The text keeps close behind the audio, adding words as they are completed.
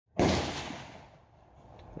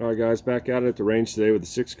Alright guys, back out at the range today with the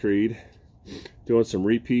 6 Creed. Doing some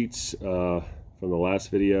repeats from the last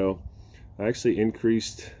video. I actually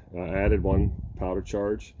added one powder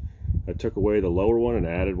charge. I took away the lower one and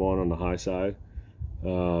added one on the high side.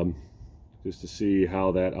 Just to see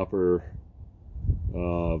how that upper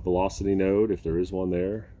velocity node, if there is one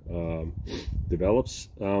there, develops.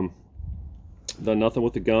 Done nothing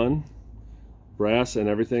with the gun. Brass and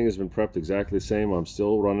everything has been prepped exactly the same. I'm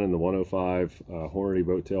still running the 105 Hornady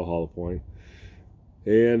boat tail hollow point,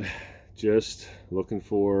 and just looking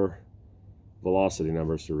for velocity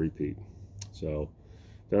numbers to repeat. So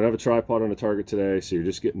don't have a tripod on the target today, so you're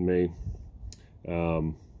just getting me.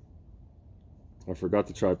 I forgot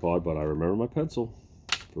the tripod, but I remember my pencil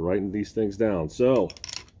for writing these things down. So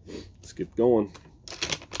let's get going.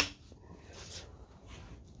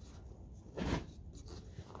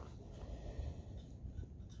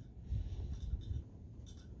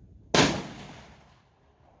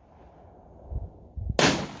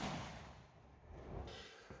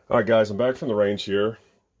 Alright guys, I'm back from the range here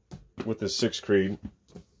with this 6 Creed,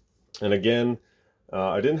 and again,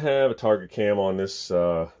 I didn't have a target cam on this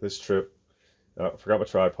this trip. Forgot my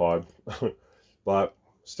tripod, but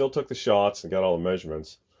still took the shots and got all the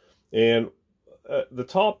measurements. And the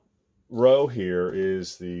top row here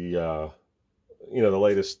is the the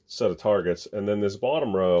latest set of targets, and then this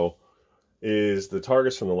bottom row is the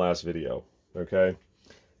targets from the last video. Okay,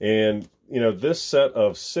 and this set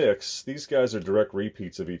of 6, these guys are direct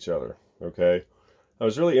repeats of each other. Okay, I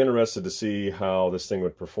was really interested to see how this thing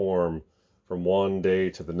would perform from one day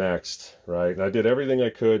to the next, right? And I did everything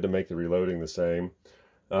I could to make the reloading the same.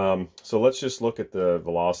 So let's just look at the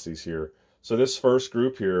velocities here. So this first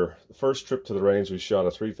group here, the first trip to the range, we shot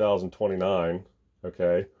a 3029,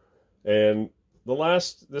 okay? And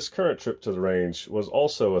this current trip to the range was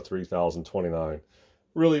also a 3029.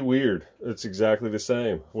 Really weird. It's exactly the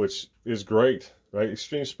same, which is great, right?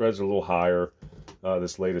 Extreme spreads are a little higher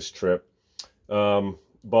this latest trip.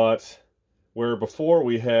 But where before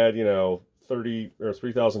we had, 30 or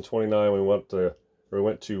 3029, we went to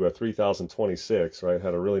 3026, right?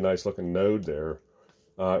 Had a really nice looking node there.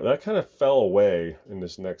 That kind of fell away in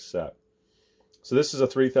this next set. So this is a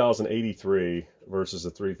 3083 versus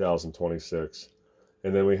a 3026.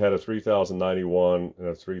 And then we had a 3091 and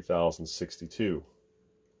a 3062.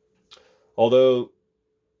 Although,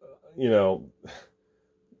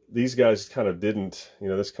 these guys kind of didn't,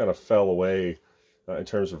 this kind of fell away in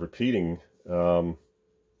terms of repeating.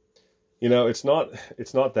 It's not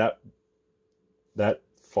that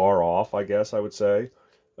far off, I guess I would say,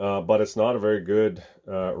 but it's not a very good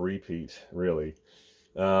repeat, really.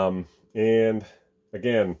 And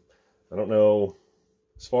again, I don't know,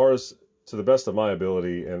 as far as to the best of my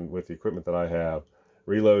ability and with the equipment that I have,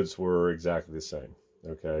 reloads were exactly the same.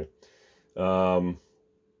 Okay.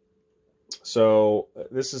 So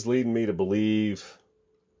this is leading me to believe,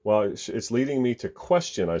 well, it's leading me to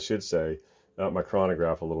question, I should say, my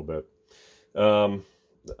chronograph a little bit. I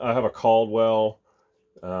have a Caldwell,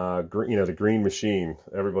 the green machine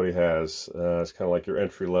everybody has. It's kind of like your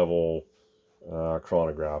entry-level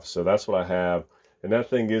chronograph. So that's what I have, and that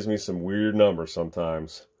thing gives me some weird numbers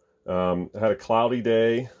sometimes. I had a cloudy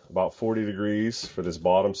day, about 40 degrees for this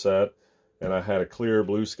bottom set, and I had a clear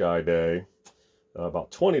blue sky day,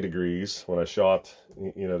 about 20 degrees when I shot,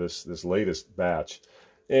 this latest batch.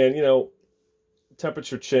 And,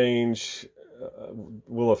 temperature change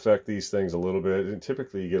will affect these things a little bit. And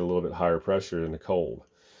typically you get a little bit higher pressure in the cold.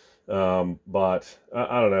 But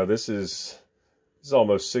I don't know, this is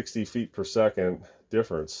almost 60 feet per second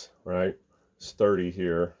difference, right? It's 30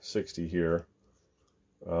 here, 60 here.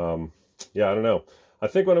 Yeah, I don't know. I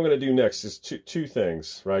think what I'm going to do next is two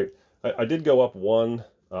things, right? I did go up one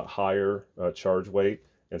higher charge weight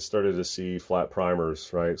and started to see flat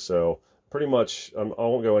primers, right? So pretty much I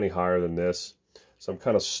won't go any higher than this. So I'm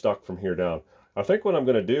kind of stuck from here down. I think what I'm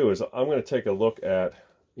going to do is I'm going to take a look at,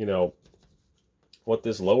 what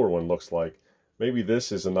this lower one looks like. Maybe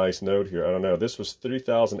this is a nice node here. I don't know. This was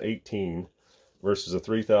 3018 versus a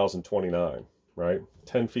 3029, right?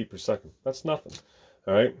 10 feet per second. That's nothing.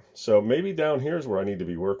 All right. So maybe down here is where I need to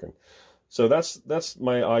be working. So that's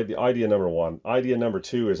my idea number one. Idea number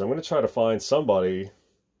two is I'm going to try to find somebody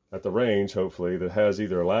at the range, hopefully, that has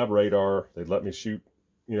either a lab radar they'd let me shoot,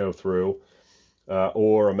 through,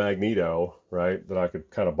 or a magneto, right, that I could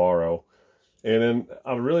kind of borrow. And then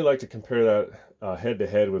I'd really like to compare that head to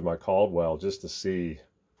head with my Caldwell just to see,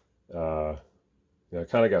 I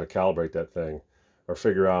kind of got to calibrate that thing or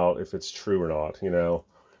figure out if it's true or not,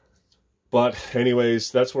 But anyways,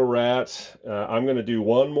 that's where we're at. I'm going to do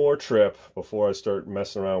one more trip before I start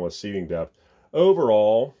messing around with seating depth.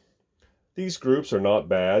 Overall, these groups are not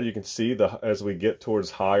bad. You can see as we get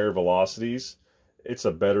towards higher velocities, it's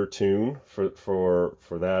a better tune for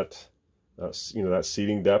that. You know, that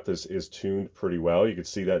seating depth is tuned pretty well. You can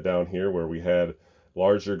see that down here where we had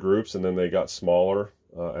larger groups and then they got smaller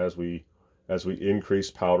as we increase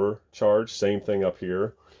powder charge. Same thing up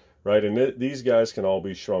here, right? And these guys can all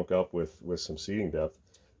be shrunk up with some seating depth,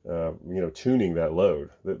 you know, tuning that load.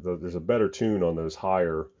 There's a better tune on those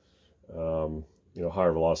higher, you know,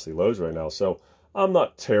 higher velocity loads right now. So I'm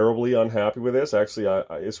not terribly unhappy with this. Actually,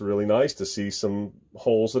 it's really nice to see some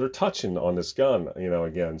holes that are touching on this gun, you know,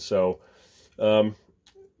 again. So, you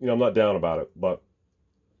know, I'm not down about it, but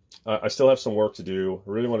I still have some work to do. I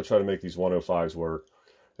really want to try to make these 105s work.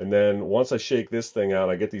 And then once I shake this thing out,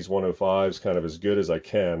 I get these 105s kind of as good as I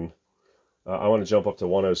can. I want to jump up to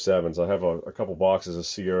 107s. I have a couple boxes of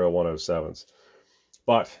Sierra 107s.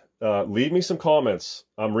 But leave me some comments.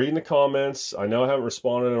 I'm reading the comments. I know I haven't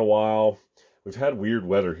responded in a while. We've had weird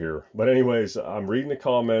weather here. But anyways, I'm reading the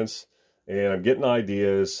comments and I'm getting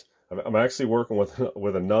ideas. I'm actually working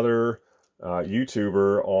with another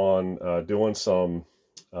YouTuber on doing some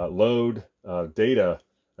load data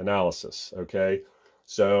analysis, okay?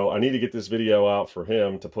 So I need to get this video out for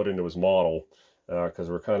him to put into his model because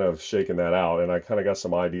we're kind of shaking that out, and I kind of got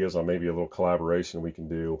some ideas on maybe a little collaboration we can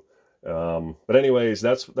do. But anyways,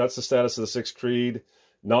 that's the status of the 6 Creed.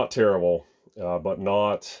 Not terrible, but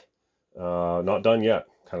not done yet,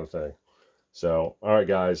 kind of thing. So, all right,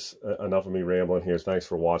 guys, enough of me rambling here. Thanks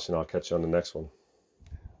for watching. I'll catch you on the next one.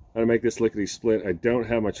 How to make this lickety split. I don't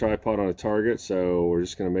have my tripod on a target, so we're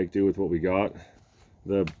just going to make do with what we got.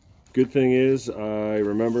 The good thing is I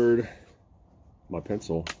remembered my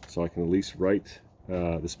pencil, so I can at least write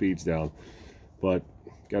the speeds down. But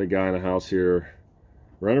got a guy in the house here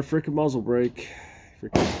running a freaking muzzle brake.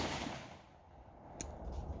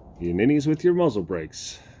 You ninnies with your muzzle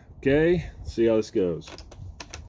brakes. Okay, see how this goes.